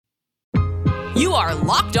You are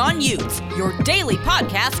Locked On Utes, your daily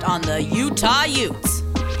podcast on the Utah Utes.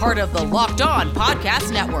 Part of the Locked On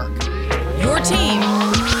Podcast Network. Your team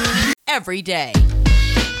every day.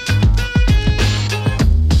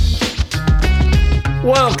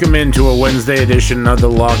 Welcome into a Wednesday edition of the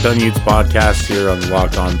Locked On Utes podcast here on the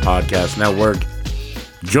Locked On Podcast Network.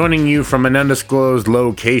 Joining you from an undisclosed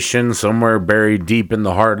location somewhere buried deep in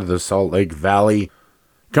the heart of the Salt Lake Valley.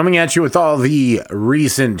 Coming at you with all the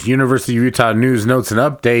recent University of Utah news, notes, and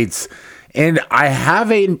updates. And I have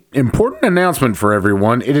an important announcement for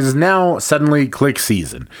everyone. It is now suddenly click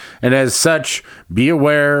season. And as such, be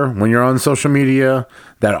aware when you're on social media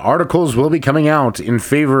that articles will be coming out in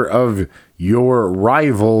favor of your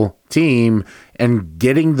rival team and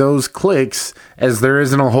getting those clicks, as there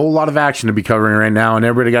isn't a whole lot of action to be covering right now and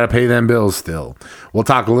everybody got to pay them bills still. We'll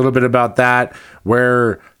talk a little bit about that,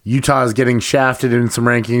 where Utah is getting shafted in some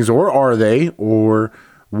rankings, or are they, or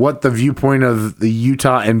what the viewpoint of the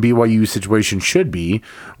Utah and BYU situation should be.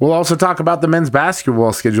 We'll also talk about the men's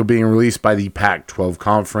basketball schedule being released by the Pac-12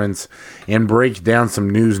 Conference and break down some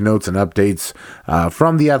news, notes, and updates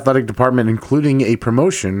from the athletic department, including a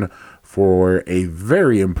promotion for a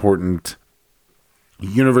very important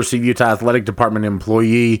University of Utah athletic department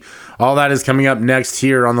employee. All that is coming up next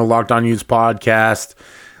here on the Locked On Utes podcast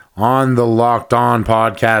on the Locked On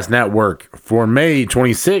Podcast Network for May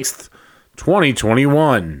 26th,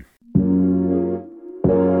 2021.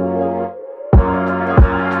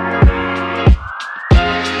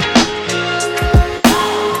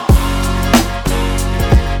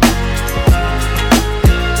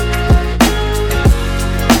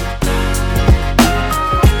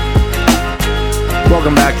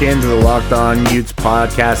 Welcome back into the Locked On Utes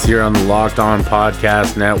podcast here on the Locked On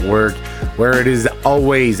Podcast Network, where it is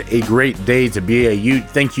always a great day to be a Ute.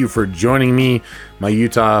 Thank you for joining me, my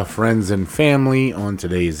Utah friends and family, on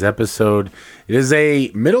today's episode. It is a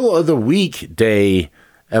middle of the week day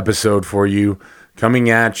episode for you, coming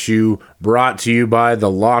at you, brought to you by the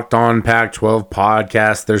Locked On Pac-12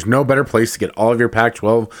 podcast. There's no better place to get all of your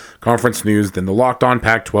Pac-12 conference news than the Locked On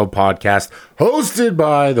Pac-12 podcast, hosted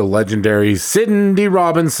by the legendary Cindy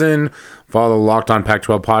Robinson. Follow the Locked On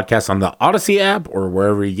Pac-12 podcast on the Odyssey app or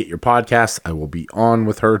wherever you get your podcasts. I will be on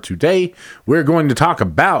with her today. We're going to talk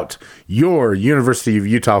about your University of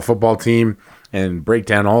Utah football team and break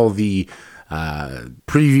down all the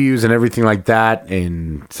previews and everything like that.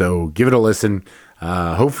 And so give it a listen.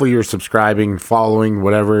 Hopefully you're subscribing, following,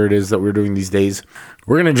 whatever it is that we're doing these days.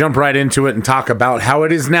 We're going to jump right into it and talk about how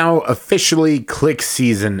it is now officially click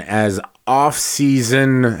season, as off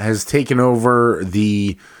season has taken over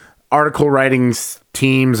the article writing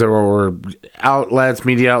teams or outlets,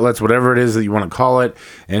 media outlets, whatever it is that you want to call it.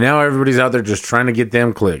 And now everybody's out there just trying to get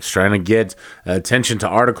them clicks, trying to get attention to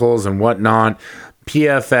articles and whatnot.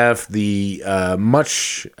 PFF, the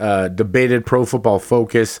much debated Pro Football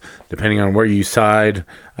Focus, depending on where you side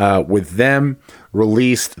with them,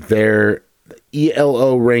 released their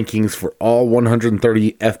ELO rankings for all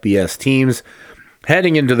 130 FBS teams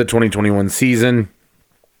heading into the 2021 season.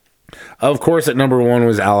 Of course, at number one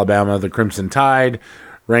was Alabama, the Crimson Tide,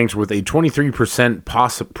 ranked with a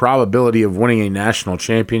 23% probability of winning a national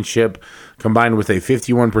championship, combined with a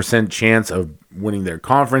 51% chance of winning their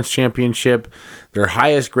conference championship. Their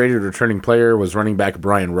highest graded returning player was running back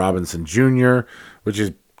Brian Robinson Jr., which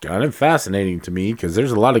is kind of fascinating to me because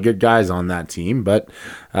there's a lot of good guys on that team, but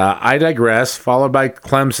I digress. Followed by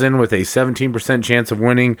Clemson with a 17% chance of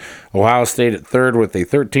winning, Ohio State at third with a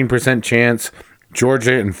 13% chance,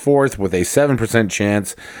 Georgia in fourth with a 7%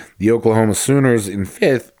 chance, the Oklahoma Sooners in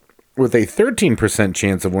fifth with a 13%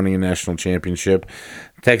 chance of winning a national championship,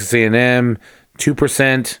 Texas A&M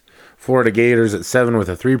 2%, Florida Gators at 7 with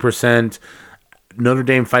a 3%, Notre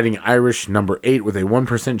Dame Fighting Irish number 8 with a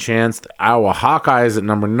 1% chance, the Iowa Hawkeyes at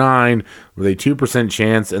number 9 with a 2%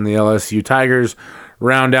 chance, and the LSU Tigers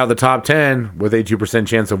round out the top 10 with a 2%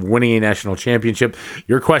 chance of winning a national championship.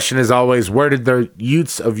 Your question is always, where did the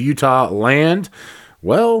Utes of Utah land?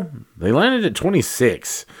 Well, they landed at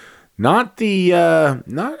 26. Not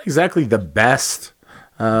exactly the best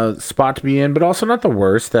spot to be in, but also not the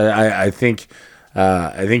worst. I think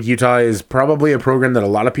Utah is probably a program that a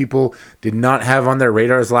lot of people did not have on their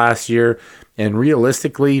radars last year, and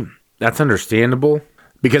realistically, that's understandable,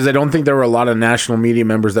 because I don't think there were a lot of national media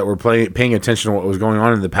members that were paying attention to what was going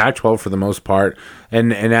on in the Pac-12 for the most part,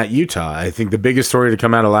 and at Utah. I think the biggest story to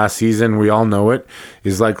come out of last season, we all know it,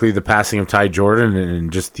 is likely the passing of Ty Jordan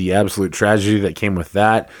and just the absolute tragedy that came with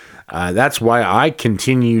that. That's why I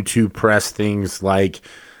continue to press things like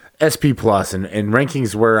SP Plus and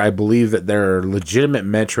rankings where I believe that there are legitimate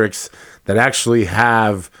metrics that actually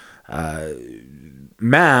have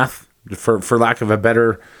math for lack of a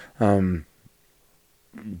better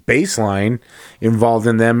baseline involved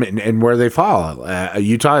in them and where they fall.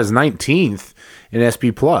 Utah is 19th in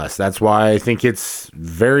SP Plus. That's why I think it's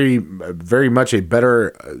very, very much a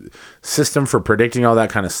better system for predicting all that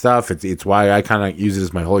kind of stuff. It's why I kind of use it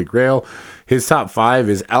as my holy grail. His top 5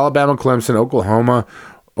 is Alabama, Clemson, Oklahoma,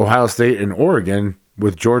 Ohio State, and Oregon,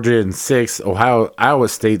 with Georgia in 6th, Iowa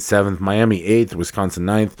State 7th, Miami 8th, Wisconsin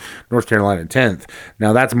 9th, North Carolina 10th.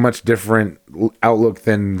 Now, that's a much different outlook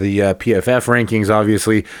than the PFF rankings,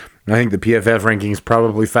 obviously. I think the PFF rankings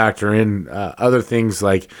probably factor in other things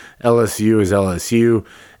like LSU is LSU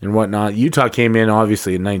and whatnot. Utah came in,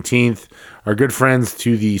 obviously, at 19th. Our good friends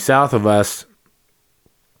to the south of us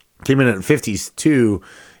came in at 52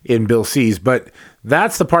 in Bill C's. But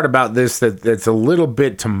that's the part about this that's a little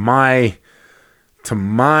bit to my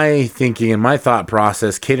thinking and my thought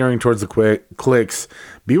process, catering towards the clicks.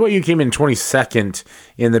 BYU came in 22nd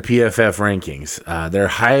in the PFF rankings. Their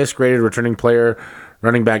highest graded returning player,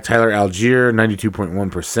 running back Tyler Algier,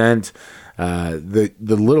 92.1%.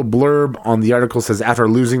 The little blurb on the article says, after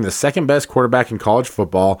losing the second best quarterback in college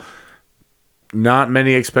football, not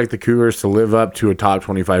many expect the Cougars to live up to a top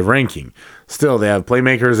 25 ranking. Still, they have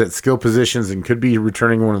playmakers at skill positions and could be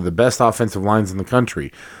returning one of the best offensive lines in the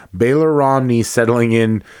country. Baylor Romney settling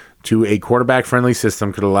in to a quarterback-friendly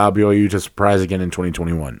system could allow BYU to surprise again in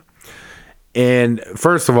 2021. And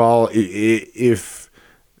first of all, if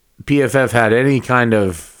PFF had any kind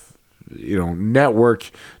of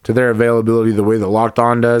network to their availability the way that Locked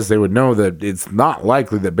On does, they would know that it's not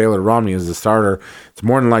likely that Baylor Romney is the starter. It's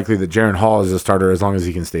more than likely that Jaren Hall is the starter as long as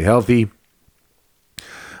he can stay healthy.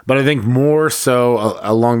 But I think more so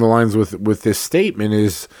along the lines with this statement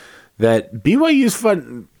is that BYU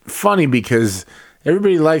is funny because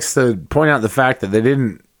everybody likes to point out the fact that they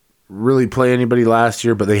didn't really play anybody last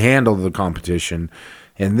year, but they handled the competition.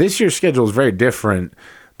 And this year's schedule is very different.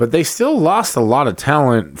 But they still lost a lot of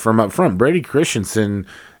talent from up front. Brady Christensen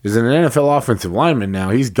is an NFL offensive lineman now.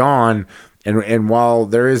 He's gone. And while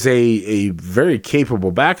there is a very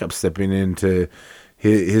capable backup stepping into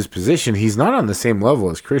his position, he's not on the same level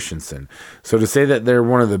as Christensen. So to say that they're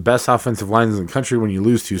one of the best offensive lines in the country when you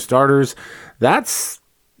lose 2 starters, that's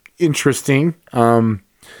interesting. Saying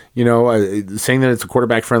that it's a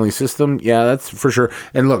quarterback-friendly system, yeah, that's for sure.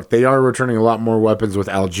 And look, they are returning a lot more weapons with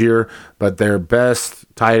Algier, but their best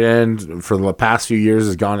tight end for the past few years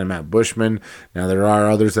has gone to Matt Bushman. Now, there are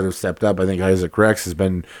others that have stepped up. I think Isaac Rex has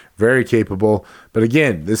been very capable. But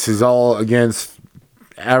again, this is all against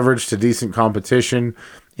average to decent competition.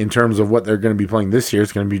 In terms of what they're going to be playing this year,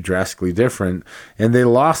 it's going to be drastically different. And they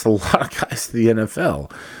lost a lot of guys to the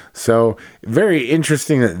NFL. So very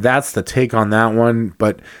interesting that that's the take on that one.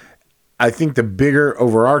 But I think the bigger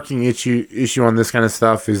overarching issue on this kind of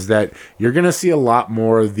stuff is that you're going to see a lot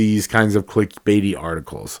more of these kinds of clickbaity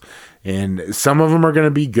articles. And some of them are going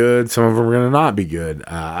to be good. Some of them are going to not be good.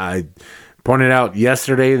 I pointed out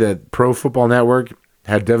yesterday that Pro Football Network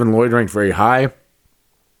had Devin Lloyd ranked very high.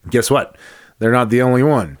 Guess what? They're not the only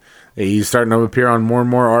one. He's starting to appear on more and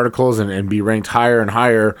more articles and be ranked higher and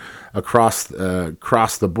higher across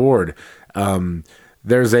the board.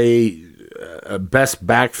 There's a best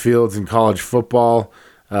backfields in college football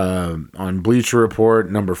on Bleacher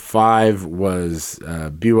Report. Number 5 was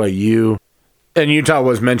BYU. And Utah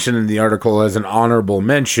was mentioned in the article as an honorable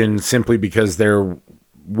mention simply because there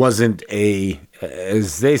wasn't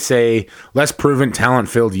as they say, less proven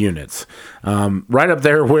talent-filled units. Right up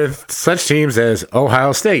there with such teams as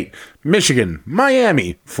Ohio State, Michigan,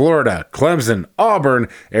 Miami, Florida, Clemson, Auburn,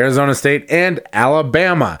 Arizona State, and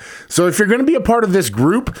Alabama. So if you're going to be a part of this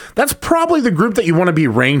group, that's probably the group that you want to be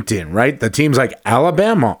ranked in, right? The teams like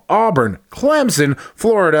Alabama, Auburn, Clemson,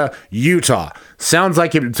 Florida, Utah. Sounds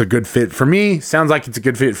like it's a good fit for me. Sounds like it's a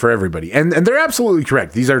good fit for everybody. And they're absolutely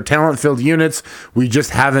correct. These are talent-filled units. We just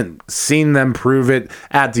haven't seen them prove it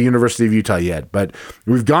at the University of Utah yet. But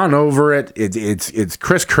we've gone over it. It's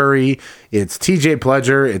Chris Curry. It's TJ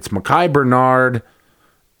Pledger. It's Mekhi Bernard.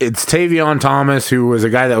 It's Tavion Thomas, who was a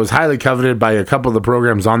guy that was highly coveted by a couple of the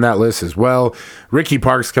programs on that list as well. Ricky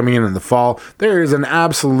Parks coming in the fall. There is an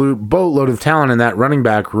absolute boatload of talent in that running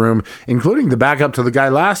back room, including the backup to the guy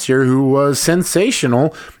last year who was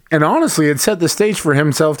sensational. And honestly, it set the stage for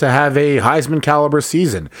himself to have a Heisman caliber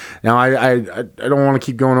season. Now, I don't want to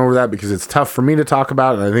keep going over that because it's tough for me to talk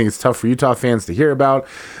about, and I think it's tough for Utah fans to hear about.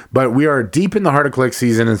 But we are deep in the heart of click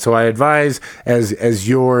season, and so I advise as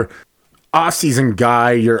your off-season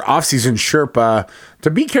guy, your off-season Sherpa, to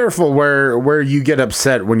be careful where you get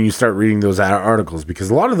upset when you start reading those articles, because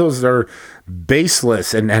a lot of those are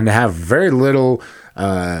baseless and have very little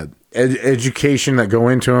education that go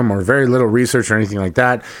into them or very little research or anything like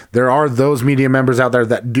that. There are those media members out there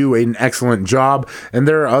that do an excellent job, and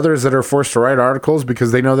there are others that are forced to write articles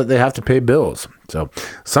because they know that they have to pay bills. So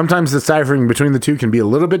sometimes deciphering between the two can be a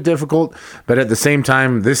little bit difficult, but at the same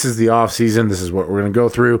time, this is the off season. This is what we're going to go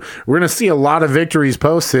through. We're going to see a lot of victories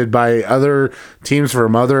posted by other teams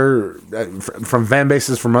from fan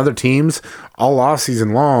bases from other teams all off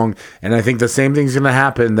season long. And I think the same thing's going to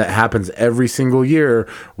happen that happens every single year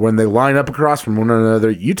when they line up across from one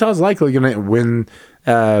another. Utah's likely going to win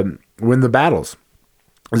the battles.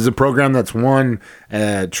 This is a program that's won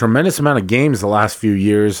a tremendous amount of games the last few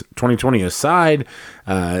years. 2020 aside,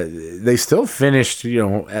 they still finished,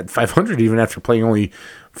 at 500 even after playing only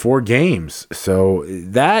 4 games. So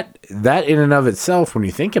that in and of itself, when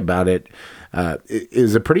you think about it,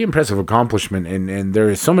 is a pretty impressive accomplishment. And there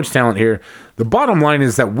is so much talent here. The bottom line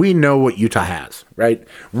is that we know what Utah has, right?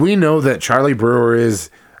 We know that Charlie Brewer is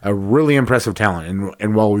a really impressive talent.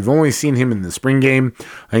 And while we've only seen him in the spring game,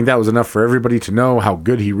 I think that was enough for everybody to know how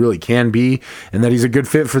good he really can be and that he's a good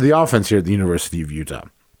fit for the offense here at the University of Utah.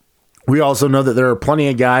 We also know that there are plenty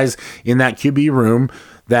of guys in that QB room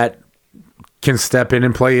that can step in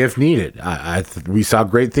and play if needed. We saw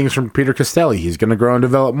great things from Peter Costelli. He's going to grow and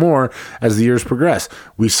develop more as the years progress.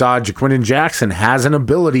 We saw Jaquindon Jackson has an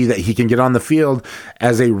ability that he can get on the field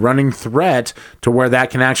as a running threat to where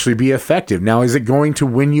that can actually be effective. Now, is it going to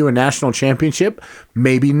win you a national championship?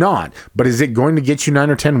 Maybe not. But is it going to get you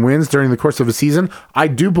 9 or 10 wins during the course of a season? I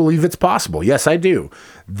do believe it's possible. Yes, I do.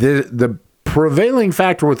 The prevailing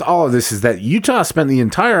factor with all of this is that Utah spent the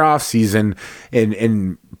entire offseason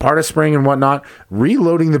in part of spring and whatnot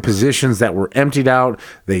reloading the positions that were emptied out.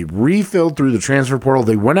 They refilled through the transfer portal.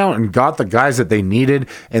 They went out and got the guys that they needed,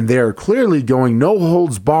 and they are clearly going no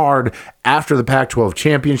holds barred after the Pac-12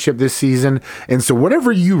 championship this season. And so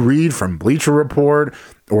whatever you read from Bleacher Report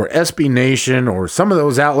or SB Nation or some of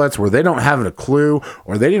those outlets where they don't have a clue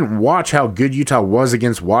or they didn't watch how good Utah was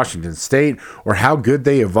against Washington State or how good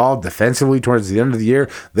they evolved defensively towards the end of the year,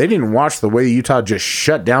 they didn't watch the way Utah just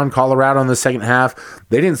shut down Colorado in the second half.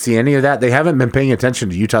 They didn't see any of that. They haven't been paying attention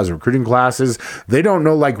to Utah's recruiting classes. They don't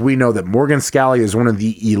know, like we know, that Morgan Scalley is one of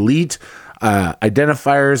the elite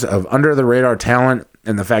identifiers of under-the-radar talent,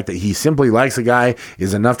 and the fact that he simply likes a guy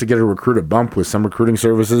is enough to get a recruit a bump with some recruiting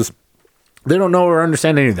services. They don't know or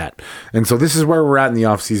understand any of that. And so this is where we're at in the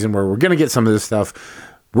offseason, where we're going to get some of this stuff.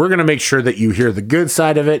 We're going to make sure that you hear the good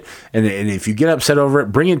side of it. And if you get upset over it,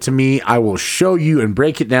 bring it to me. I will show you and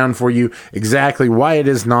break it down for you exactly why it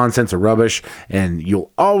is nonsense or rubbish. And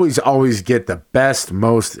you'll always get the best,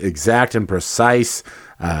 most exact and precise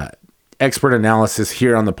expert analysis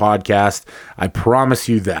here on the podcast. I promise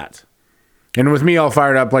you that. And with me all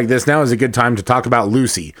fired up like this, now is a good time to talk about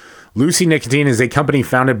Lucy. Lucy Nicotine is a company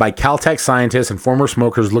founded by Caltech scientists and former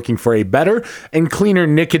smokers looking for a better and cleaner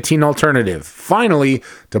nicotine alternative. Finally,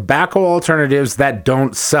 tobacco alternatives that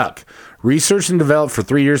don't suck. Researched and developed for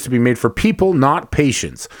 3 years to be made for people, not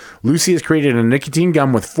patients. Lucy has created a nicotine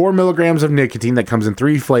gum with 4 milligrams of nicotine that comes in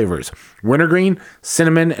 3 flavors: wintergreen,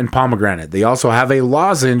 cinnamon, and pomegranate. They also have a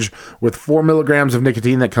lozenge with 4 milligrams of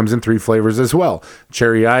nicotine that comes in 3 flavors as well: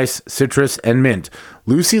 cherry ice, citrus, and mint.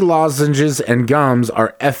 Lucy lozenges and gums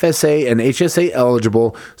are FSA and HSA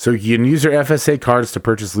eligible, so you can use your FSA cards to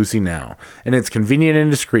purchase Lucy now. And it's convenient and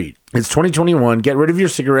discreet. It's 2021. Get rid of your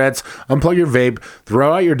cigarettes, unplug your vape,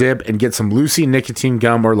 throw out your dip, and get some Lucy nicotine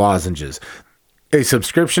gum or lozenges. A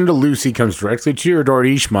subscription to Lucy comes directly to your door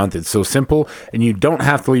each month. It's so simple, and you don't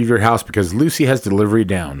have to leave your house because Lucy has delivery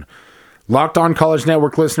down. Locked On College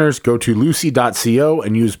Network listeners, go to lucy.co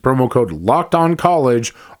and use promo code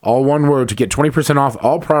LOCKEDONCollege, all one word, to get 20% off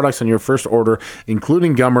all products on your first order,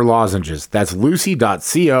 including gum or lozenges. That's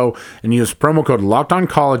lucy.co and use promo code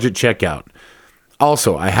LOCKEDONCollege at checkout.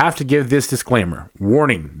 Also, I have to give this disclaimer.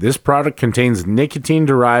 Warning, this product contains nicotine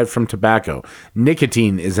derived from tobacco.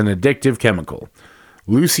 Nicotine is an addictive chemical.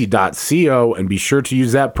 Lucy.co, and be sure to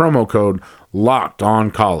use that promo code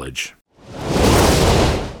LOCKEDONCollege.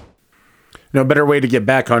 No better way to get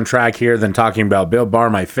back on track here than talking about Built Bar,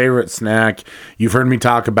 my favorite snack. You've heard me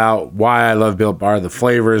talk about why I love Built Bar. The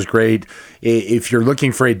flavor is great. If you're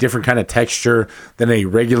looking for a different kind of texture than a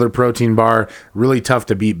regular protein bar, really tough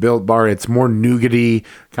to beat Built Bar. It's more nougaty,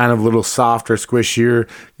 kind of a little softer, squishier,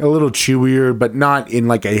 a little chewier, but not in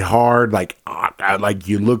like a hard, like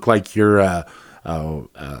you look like you're a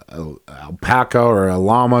alpaca or a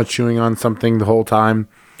llama chewing on something the whole time.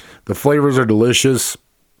 The flavors are delicious.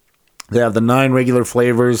 They have the 9 regular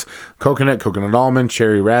flavors: coconut, coconut almond,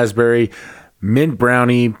 cherry raspberry, mint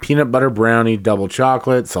brownie, peanut butter brownie, double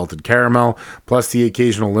chocolate, salted caramel, plus the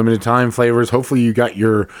occasional limited time flavors. Hopefully you got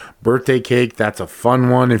your birthday cake. That's a fun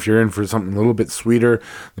one if you're in for something a little bit sweeter.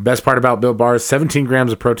 The best part about Built Bar is 17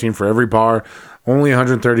 grams of protein for every bar, only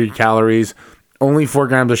 130 calories, only 4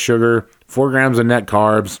 grams of sugar, 4 grams of net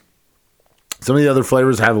carbs. Some of the other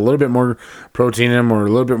flavors have a little bit more protein in them or a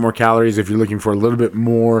little bit more calories if you're looking for a little bit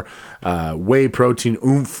more whey protein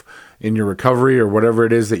oomph in your recovery or whatever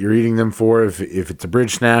it is that you're eating them for. If it's a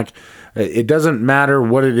bridge snack, it doesn't matter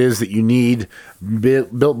what it is that you need.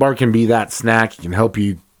 Built Bar can be that snack. It can help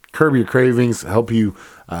you curb your cravings, help you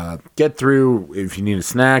get through if you need a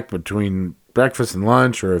snack between breakfast and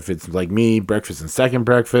lunch, or if it's like me, breakfast and second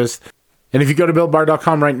breakfast. And if you go to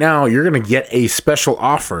BuiltBar.com right now, you're going to get a special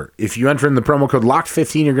offer. If you enter in the promo code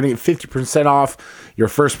LOCKED15, you're going to get 50% off your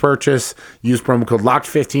first purchase. Use promo code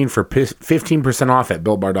LOCKED15 for 15% off at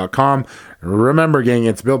BuiltBar.com. Remember, gang,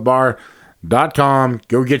 it's BuiltBar.com.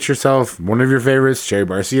 Go get yourself one of your favorites, Cherry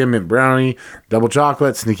Barcia, Mint Brownie, Double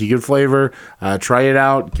Chocolate, sneaky good flavor. Try it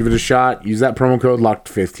out. Give it a shot. Use that promo code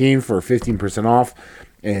LOCKED15 for 15% off.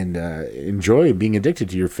 And enjoy being addicted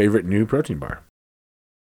to your favorite new protein bar.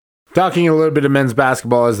 Talking a little bit of men's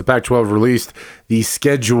basketball, as the Pac-12 released the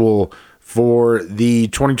schedule for the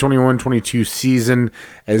 2021-22 season,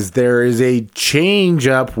 as there is a change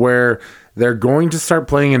up where they're going to start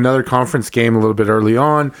playing another conference game a little bit early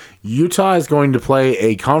on. Utah is going to play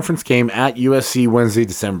a conference game at USC Wednesday,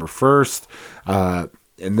 December 1st.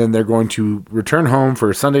 And then they're going to return home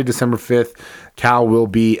for Sunday, December 5th. Cal will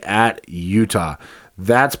be at Utah.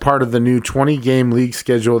 That's part of the new 20-game league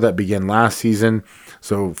schedule that began last season.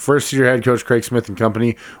 So first-year head coach Craig Smith and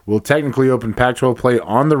company will technically open Pac-12 play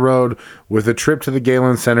on the road with a trip to the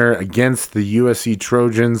Galen Center against the USC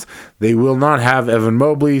Trojans. They will not have Evan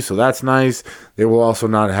Mobley, so that's nice. They will also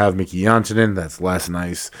not have Mickey Jantunen. That's less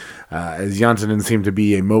nice, as Jantunen seemed to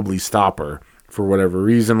be a Mobley stopper for whatever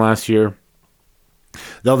reason last year.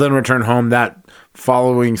 They'll then return home that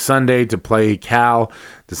following Sunday to play Cal,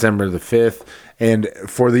 December the 5th. And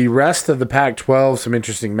for the rest of the Pac-12, some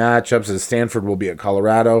interesting matchups as Stanford will be at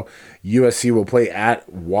Colorado. USC will play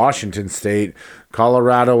at Washington State.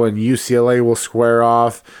 Colorado and UCLA will square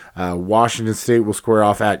off. Washington State will square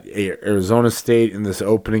off at Arizona State in this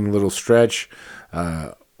opening little stretch.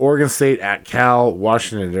 Oregon State at Cal,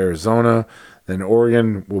 Washington at Arizona. Then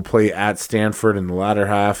Oregon will play at Stanford in the latter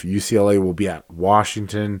half. UCLA will be at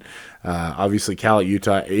Washington. Obviously, Cal at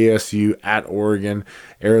Utah, ASU at Oregon,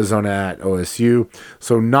 Arizona at OSU.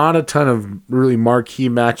 So not a ton of really marquee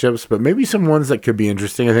matchups, but maybe some ones that could be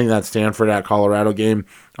interesting. I think that Stanford at Colorado game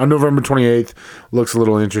on November 28th looks a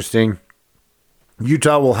little interesting.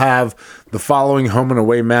 Utah will have the following home and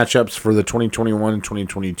away matchups for the 2021 and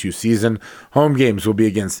 2022 season. Home games will be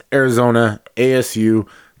against Arizona, ASU,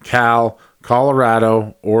 Cal,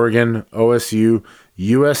 Colorado, Oregon, OSU,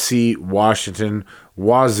 USC, Washington,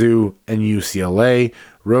 Wazoo, and UCLA.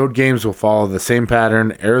 Road games will follow the same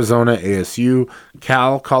pattern: Arizona, ASU,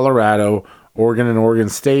 Cal, Colorado, Oregon and Oregon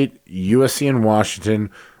State, USC and Washington,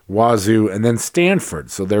 Wazoo, and then Stanford.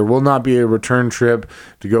 So there will not be a return trip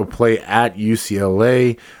to go play at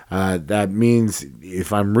UCLA. That means,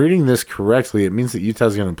 if I'm reading this correctly, it means that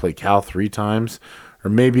Utah's going to play Cal 3 times. Or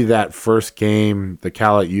maybe that first game, the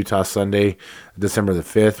Cal at Utah Sunday, December the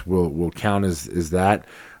 5th, will count as that.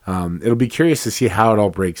 It'll be curious to see how it all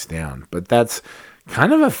breaks down. But that's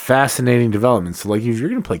kind of a fascinating development. So, like, if you're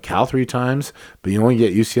going to play Cal 3 times, but you only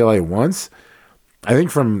get UCLA once, I think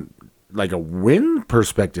from, like, a win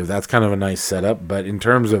perspective, that's kind of a nice setup. But in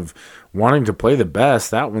terms of wanting to play the best,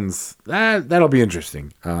 that'll be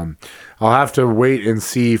interesting. I'll have to wait and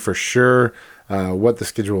see for sure what the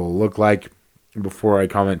schedule will look like before I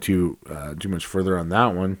comment too much further on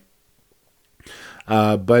that one.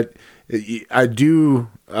 But I do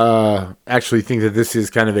actually think that this is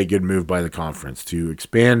kind of a good move by the conference to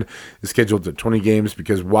expand the schedule to 20 games,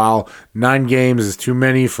 because while 9 games is too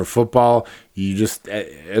many for football, you just,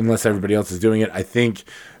 unless everybody else is doing it, I think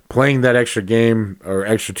playing that extra game or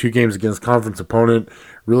extra 2 games against conference opponent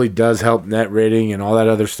really does help net rating and all that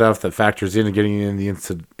other stuff that factors into getting in the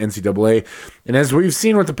NCAA. And as we've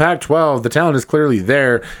seen with the Pac-12, the talent is clearly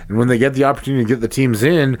there. And when they get the opportunity to get the teams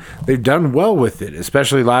in, they've done well with it,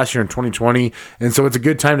 especially last year in 2020. And so it's a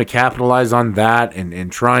good time to capitalize on that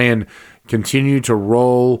and try and continue to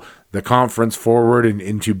roll the conference forward and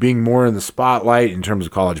into being more in the spotlight in terms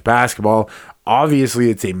of college basketball.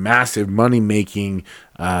 Obviously, it's a massive money-making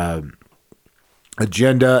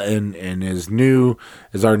agenda, and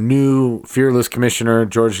as our new fearless commissioner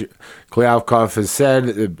George Kliavkoff has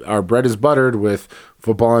said, our bread is buttered with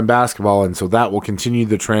football and basketball, and so that will continue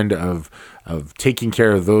the trend of taking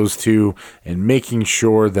care of those two and making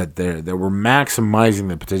sure that we're maximizing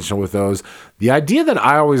the potential with those. The idea that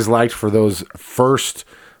I always liked for those first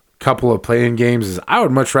couple of play-in games is I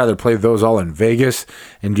would much rather play those all in Vegas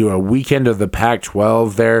and do a weekend of the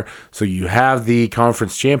Pac-12 there. So you have the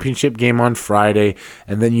conference championship game on Friday,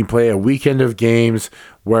 and then you play a weekend of games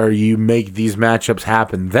where you make these matchups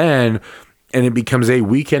happen then, and it becomes a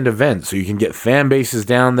weekend event. So you can get fan bases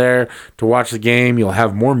down there to watch the game. You'll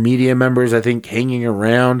have more media members, I think, hanging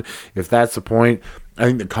around if that's the point. I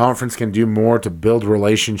think the conference can do more to build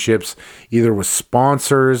relationships either with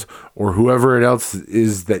sponsors or whoever else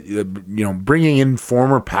is that, bringing in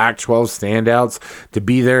former Pac-12 standouts to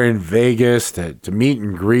be there in Vegas, to meet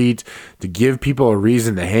and greet, to give people a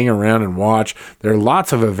reason to hang around and watch. There are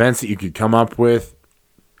lots of events that you could come up with.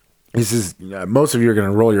 This is most of you are going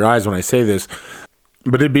to roll your eyes when I say this,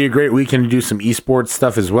 but it'd be a great weekend to do some esports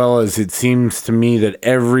stuff, as well as it seems to me that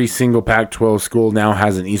every single Pac-12 school now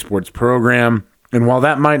has an esports program. And while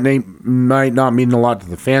that might not mean a lot to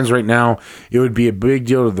the fans right now, it would be a big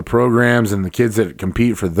deal to the programs and the kids that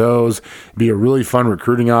compete for those. It'd be a really fun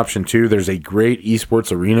recruiting option too. There's a great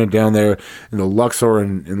esports arena down there in the Luxor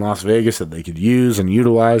in Las Vegas that they could use and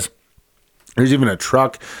utilize. There's even a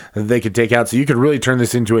truck that they could take out. So you could really turn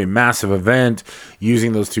this into a massive event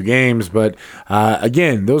using those two games. But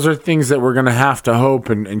again, those are things that we're going to have to hope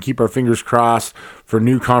and keep our fingers crossed for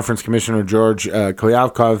new conference commissioner George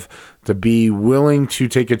Kliavkov to be willing to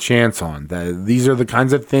take a chance on. These are the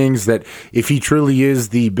kinds of things that if he truly is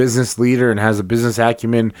the business leader and has a business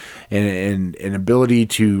acumen and ability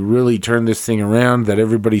to really turn this thing around that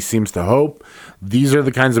everybody seems to hope, these are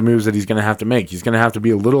the kinds of moves that he's going to have to make. He's going to have to be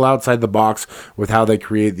a little outside the box with how they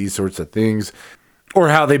create these sorts of things or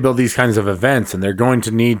how they build these kinds of events. And they're going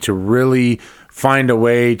to need to really find a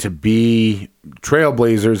way to be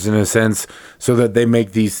trailblazers in a sense so that they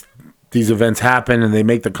make these events happen and they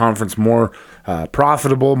make the conference more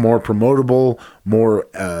profitable, more promotable, more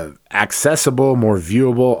accessible, more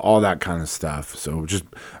viewable, all that kind of stuff. So just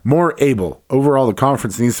more able. Overall, the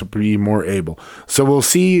conference needs to be more able. So we'll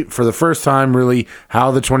see for the first time really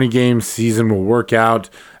how the 20-game season will work out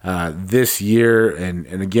this year. And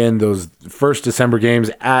again, those first December games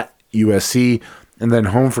at USC and then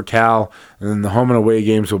home for Cal. And then the home and away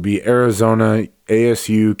games will be Arizona,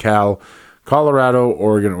 ASU, Cal, Colorado,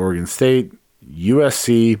 Oregon, Oregon State,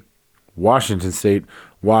 USC, Washington State,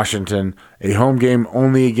 Washington, a home game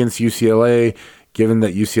only against UCLA, given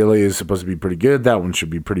that UCLA is supposed to be pretty good. That one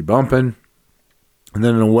should be pretty bumping. And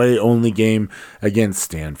then an away only game against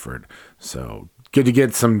Stanford. So good to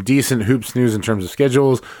get some decent hoops news in terms of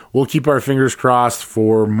schedules. We'll keep our fingers crossed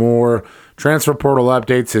for more transfer portal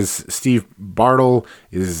updates as Steve Bartle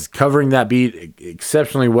is covering that beat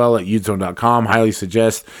exceptionally well at UteZone.com. Highly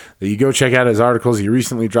suggest that you go check out his articles. He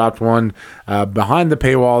recently dropped one behind the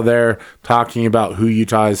paywall there talking about who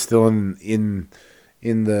Utah is still in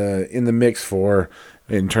the mix for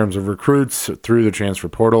in terms of recruits through the transfer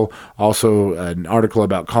portal. Also an article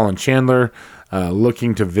about Colin Chandler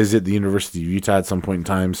looking to visit the University of Utah at some point in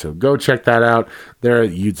time. So go check that out there at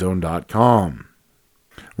UteZone.com.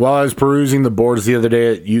 While I was perusing the boards the other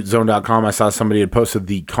day at UteZone.com, I saw somebody had posted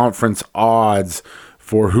the conference odds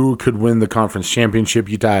for who could win the conference championship.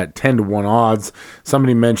 Utah at 10-1 odds.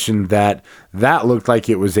 Somebody mentioned that looked like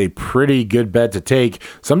it was a pretty good bet to take,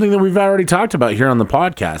 something that we've already talked about here on the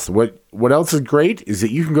podcast. What else is great is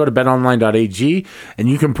that you can go to betonline.ag and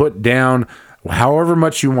you can put down however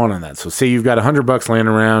much you want on that. So say you've got $100 laying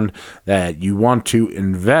around that you want to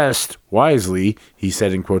invest wisely, he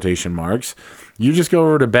said in quotation marks. You just go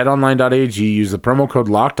over to betonline.ag, use the promo code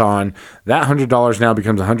LOCKEDON. That $100 now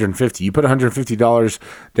becomes $150. You put $150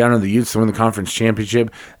 down on the Utes to win the conference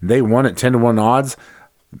championship. They won at 10-1 odds.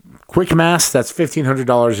 Quick math, that's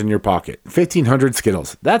 $1,500 in your pocket. 1,500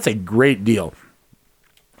 Skittles. That's a great deal.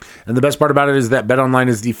 And the best part about it is that BetOnline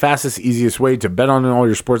is the fastest, easiest way to bet on all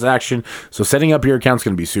your sports action. So setting up your account is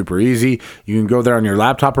going to be super easy. You can go there on your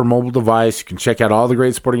laptop or mobile device. You can check out all the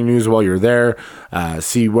great sporting news while you're there.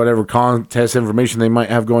 See whatever contest information they might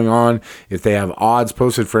have going on. If they have odds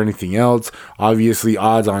posted for anything else. Obviously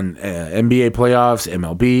odds on NBA playoffs,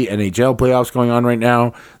 MLB, NHL playoffs going on right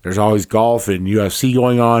now. There's always golf and UFC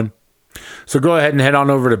going on. So go ahead and head on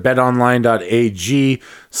over to betonline.ag.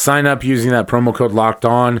 Sign up using that promo code Locked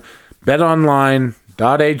On.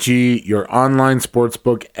 betonline.ag, your online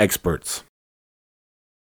sportsbook experts.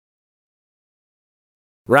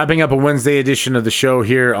 Wrapping up a Wednesday edition of the show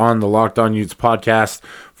here on the Locked On Utes podcast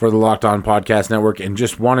for the Locked On Podcast Network, and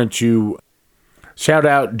just wanted to Shout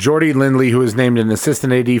out Jordy Lindley, who is named an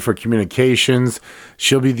assistant AD for communications.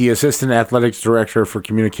 She'll be the assistant athletics director for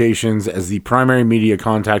communications as the primary media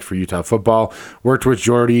contact for Utah football. Worked with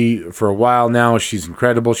Jordy for a while now. She's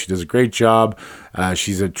incredible. She does a great job.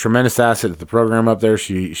 She's a tremendous asset to the program up there.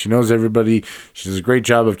 She knows everybody. She does a great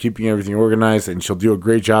job of keeping everything organized, and she'll do a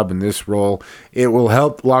great job in this role. It will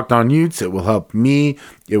help Locked On Utes. It will help me.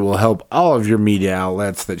 It will help all of your media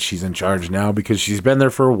outlets that she's in charge now, because she's been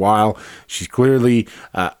there for a while. She's clearly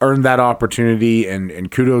earned that opportunity,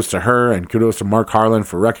 and kudos to her, and kudos to Mark Harlan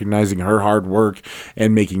for recognizing her hard work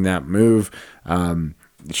and making that move.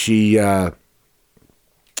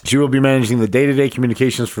 She will be managing the day-to-day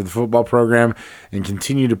communications for the football program and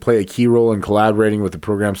continue to play a key role in collaborating with the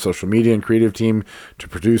program's social media and creative team to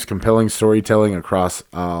produce compelling storytelling across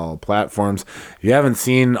all platforms. If you haven't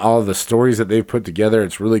seen all of the stories that they've put together,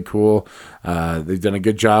 it's really cool. They've done a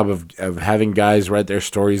good job of having guys write their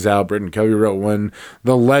stories out. Britton Covey wrote one.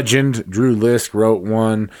 The legend Drew Lisk wrote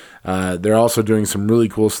one. They're also doing some really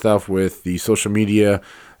cool stuff with the social media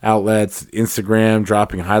outlets, Instagram,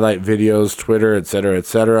 dropping highlight videos, Twitter, etc.,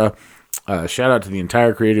 etc. Shout out to the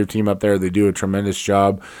entire creative team up there. They do a tremendous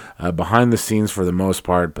job behind the scenes for the most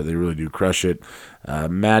part, but they really do crush it.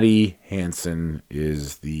 Maddie Hansen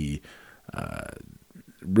is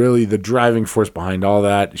really the driving force behind all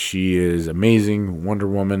that. She is amazing, Wonder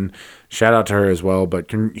Woman. Shout out to her as well. But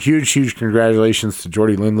huge congratulations to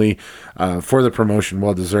Jordy Lindley for the promotion.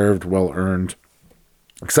 Well deserved, well earned.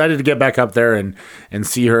 Excited to get back up there and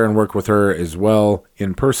see her and work with her as well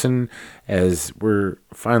in person, as we're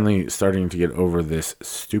finally starting to get over this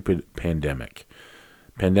stupid pandemic.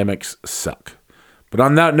 Pandemics suck. But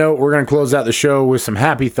on that note, we're going to close out the show with some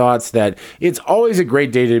happy thoughts that it's always a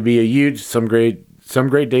great day to be a Ute. Some great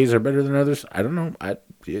days are better than others. I don't know.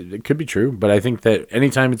 It could be true, but I think that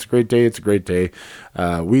anytime it's a great day, it's a great day.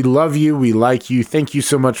 We love you. We like you. Thank you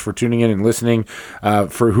so much for tuning in and listening.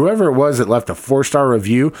 For whoever it was that left a 4-star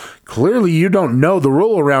review, clearly you don't know the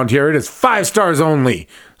rule around here. It is 5 stars only.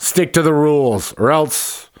 Stick to the rules, or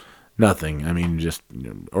else nothing. I mean,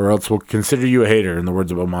 or else we'll consider you a hater, in the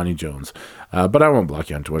words of Omani Jones. But I won't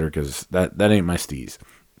block you on Twitter, because that ain't my steez.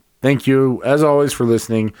 Thank you, as always, for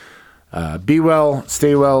listening. Be well,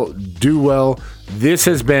 stay well, do well. This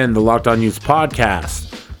has been the Locked On Utes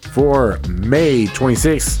podcast for May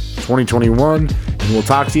 26, 2021, and we'll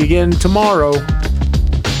talk to you again tomorrow.